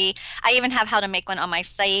pretty. I even have how to make one on my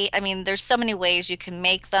site. I mean, there's so many ways you can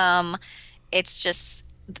make them.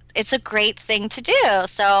 It's a great thing to do.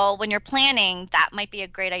 So when you're planning, that might be a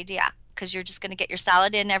great idea because you're just going to get your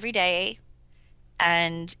salad in every day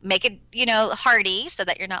and make it, hearty so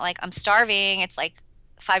that you're not like, I'm starving. It's like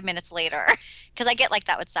 5 minutes later because I get like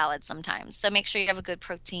that with salads sometimes. So make sure you have a good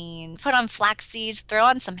protein. Put on flax seeds, throw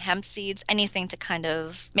on some hemp seeds, anything to kind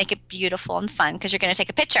of make it beautiful and fun because you're going to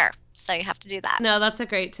take a picture. So you have to do that. No, that's a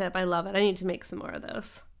great tip. I love it. I need to make some more of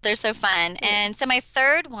those. They're so fun. And so my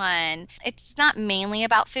third one, it's not mainly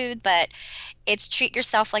about food, but it's treat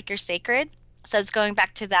yourself like you're sacred. So it's going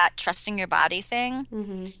back to that trusting your body thing.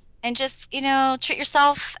 Mm-hmm. And just, treat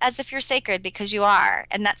yourself as if you're sacred because you are.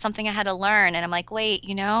 And that's something I had to learn. And I'm like, wait,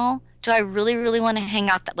 do I really, really want to hang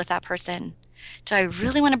out with that person? Do I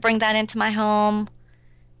really want to bring that into my home?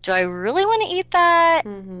 Do I really want to eat that?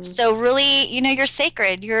 Mm-hmm. So really, you're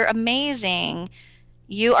sacred. You're amazing.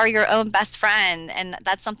 You are your own best friend. And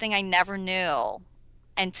that's something I never knew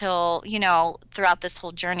until, throughout this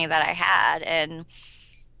whole journey that I had. And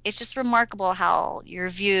it's just remarkable how your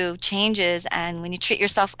view changes. And when you treat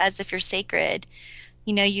yourself as if you're sacred,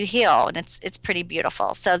 you heal. And it's pretty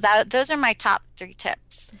beautiful. So those are my top 3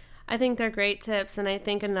 tips. I think they're great tips. And I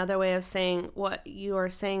think another way of saying what you are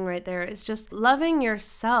saying right there is just loving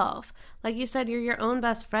yourself. Like you said, you're your own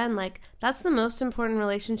best friend. Like, that's the most important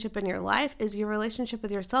relationship in your life is your relationship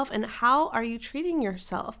with yourself. And how are you treating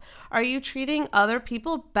yourself? Are you treating other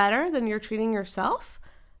people better than you're treating yourself?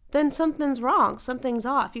 Then something's wrong. Something's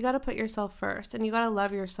off. You got to put yourself first. And you got to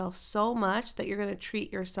love yourself so much that you're going to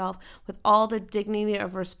treat yourself with all the dignity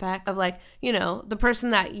of respect of the person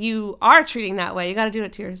that you are treating that way. You got to do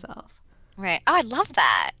it to yourself. Right. Oh, I love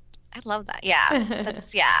that. Yeah.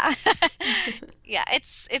 That's, yeah. Yeah.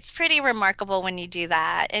 It's pretty remarkable when you do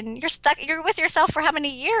that. And you're with yourself for how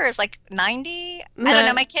many years? Like 90? I don't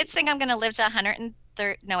know. My kids think I'm going to live to 130.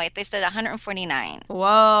 No, wait, they said 149.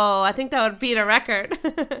 Whoa. I think that would beat a record.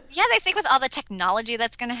 Yeah. They think with all the technology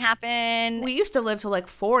that's going to happen. We used to live to like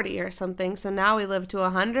 40 or something. So now we live to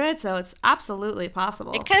 100. So it's absolutely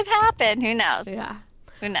possible. It could happen. Who knows? Yeah.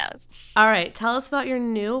 Who knows? All right. Tell us about your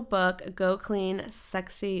new book, Go Clean,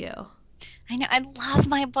 Sexy You. I know. I love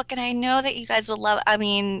my book, and I know that you guys will love it. I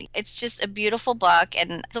mean, it's just a beautiful book.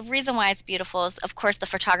 And the reason why it's beautiful is, of course, the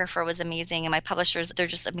photographer was amazing, and my publishers, they're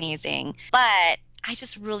just amazing. But I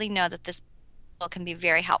just really know that this book can be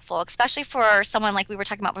very helpful, especially for someone like we were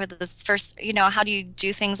talking about for the first, how do you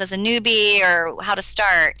do things as a newbie or how to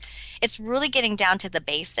start. It's really getting down to the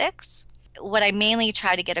basics. What I mainly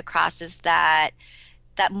try to get across is that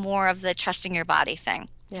more of the trusting your body thing.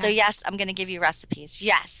 Yeah. So yes, I'm going to give you recipes.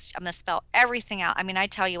 Yes, I'm going to spell everything out. I mean, I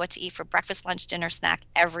tell you what to eat for breakfast, lunch, dinner, snack,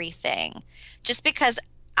 everything. Just because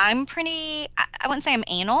I'm pretty, I wouldn't say I'm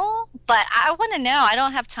anal, but I want to know. I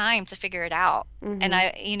don't have time to figure it out. Mm-hmm. And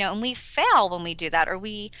and we fail when we do that, or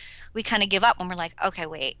we kind of give up when we're like, okay,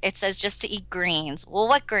 wait, it says just to eat greens. Well,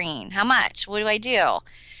 what green? How much? What do I do?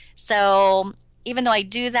 So even though I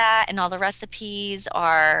do that and all the recipes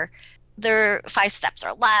are, their 5 steps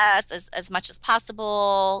or less, as much as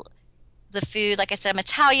possible. The food, like I said, I'm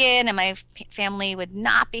Italian, and my family would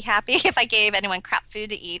not be happy if I gave anyone crap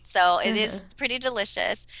food to eat. So it is pretty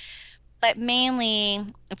delicious. But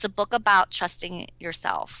mainly, it's a book about trusting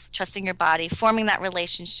yourself, trusting your body, forming that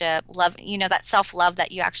relationship, love, that self-love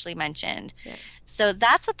that you actually mentioned. Yeah. So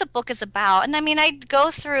that's what the book is about. And I mean, I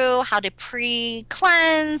go through how to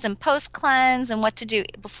pre-cleanse and post-cleanse and what to do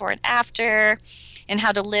before and after, and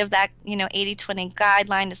how to live that, 80-20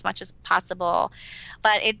 guideline as much as possible.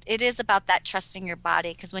 But it is about that trusting your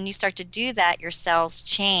body, because when you start to do that, your cells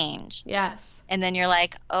change. Yes. And then you're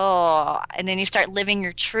like, oh, and then you start living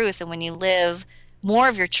your truth. And when you live more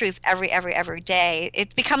of your truth every day,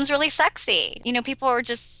 it becomes really sexy. People are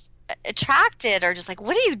just attracted, or just like,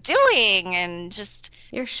 what are you doing? And just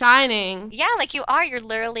You're shining. Yeah, like you are. You're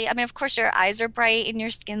literally, I mean, of course your eyes are bright and your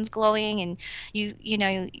skin's glowing, and you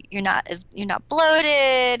know, you're not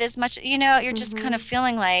bloated as much, you know, you're just kind of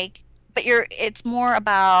feeling like, but it's more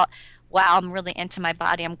about, wow, I'm really into my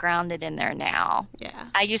body. I'm grounded in there now. Yeah.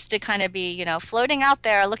 I used to kind of be, you know, floating out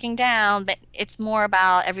there looking down, but it's more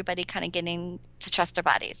about everybody kind of getting to trust their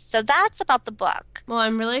bodies. So that's about the book. Well,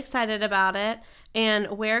 I'm really excited about it.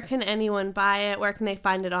 And where can anyone buy it? Where can they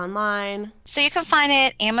find it online? So you can find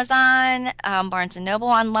it Amazon, Barnes & Noble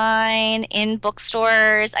online, in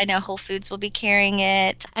bookstores. I know Whole Foods will be carrying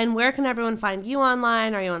it. And where can everyone find you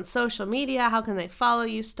online? Are you on social media? How can they follow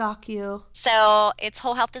you, stalk you? So it's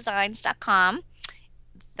wholehealthdesigns.com.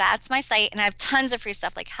 That's my site, and I have tons of free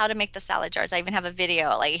stuff, like how to make the salad jars. I even have a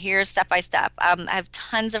video, like here's step by step. I have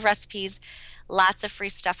tons of recipes, lots of free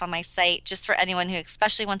stuff on my site, just for anyone who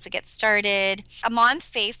especially wants to get started. I'm on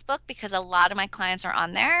Facebook because a lot of my clients are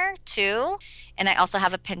on there too, and I also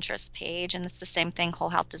have a Pinterest page, and it's the same thing, Whole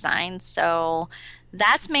Health Designs. So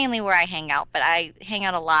that's mainly where I hang out, but I hang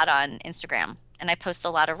out a lot on Instagram, and I post a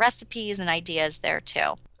lot of recipes and ideas there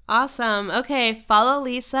too. Awesome. Okay, follow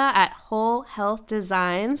Lisa at Whole Health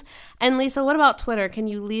Designs. And Lisa, what about Twitter? Can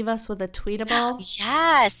you leave us with a tweetable?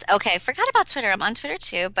 Yes. Okay, forgot about Twitter. I'm on Twitter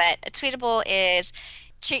too, but a tweetable is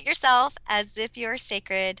treat yourself as if you're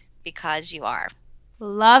sacred because you are.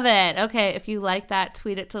 Love it. Okay, if you like that,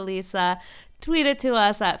 tweet it to Lisa. Tweet it to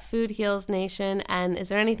us at Food Heals Nation. And is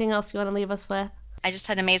there anything else you want to leave us with? I just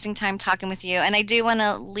had an amazing time talking with you. And I do want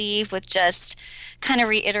to leave with just kind of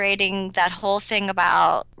reiterating that whole thing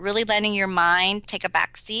about really letting your mind take a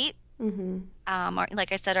back seat. Or,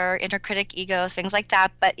 like I said, our inner critic, ego, things like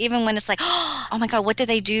that. But even when it's like, oh my God, what did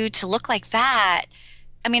they do to look like that?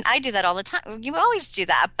 I mean, I do that all the time. You always do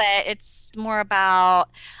that, but it's more about,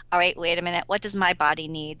 all right, wait a minute. What does my body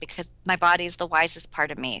need? Because my body is the wisest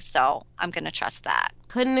part of me. So I'm going to trust that.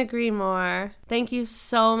 Couldn't agree more. Thank you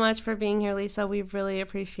so much for being here, Lisa. We really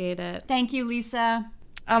appreciate it. Thank you, Lisa.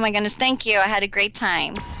 Oh my goodness. Thank you. I had a great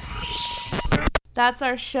time. That's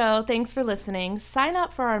our show. Thanks for listening. Sign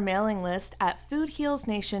up for our mailing list at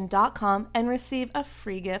foodhealsnation.com and receive a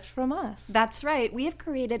free gift from us. That's right. We have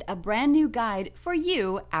created a brand new guide for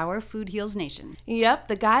you, our Food Heals Nation. Yep,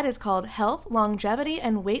 the guide is called Health, Longevity,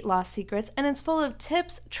 and Weight Loss Secrets, and it's full of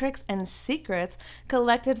tips, tricks, and secrets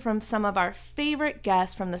collected from some of our favorite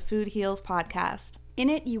guests from the Food Heals podcast. In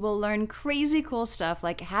it, you will learn crazy cool stuff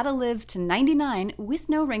like how to live to 99 with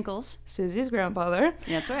no wrinkles. Susie's grandfather.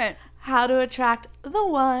 That's right. How to attract the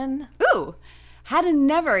one. Ooh, how to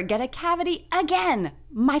never get a cavity again.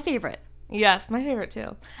 My favorite. Yes, my favorite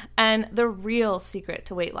too. And the real secret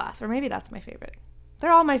to weight loss, or maybe that's my favorite.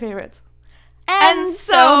 They're all my favorites. And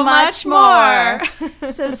so much more.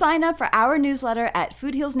 So sign up for our newsletter at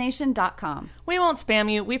foodhealsnation.com. We won't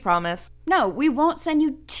spam you, we promise. No, we won't send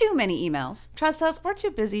you too many emails. Trust us, we're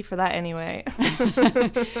too busy for that anyway.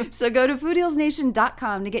 So go to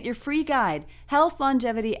foodhealsnation.com to get your free guide, Health,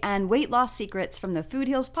 Longevity, and Weight Loss Secrets from the Food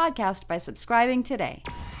Heals podcast by subscribing today.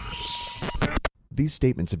 These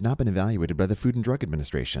statements have not been evaluated by the Food and Drug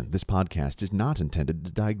Administration. This podcast is not intended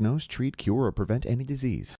to diagnose, treat, cure, or prevent any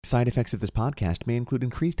disease. Side effects of this podcast may include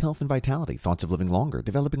increased health and vitality, thoughts of living longer,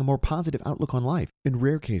 developing a more positive outlook on life. In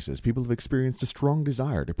rare cases, people have experienced a strong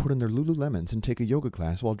desire to put on their Lululemons and take a yoga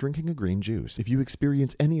class while drinking a green juice. If you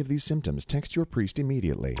experience any of these symptoms, text your priest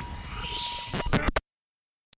immediately.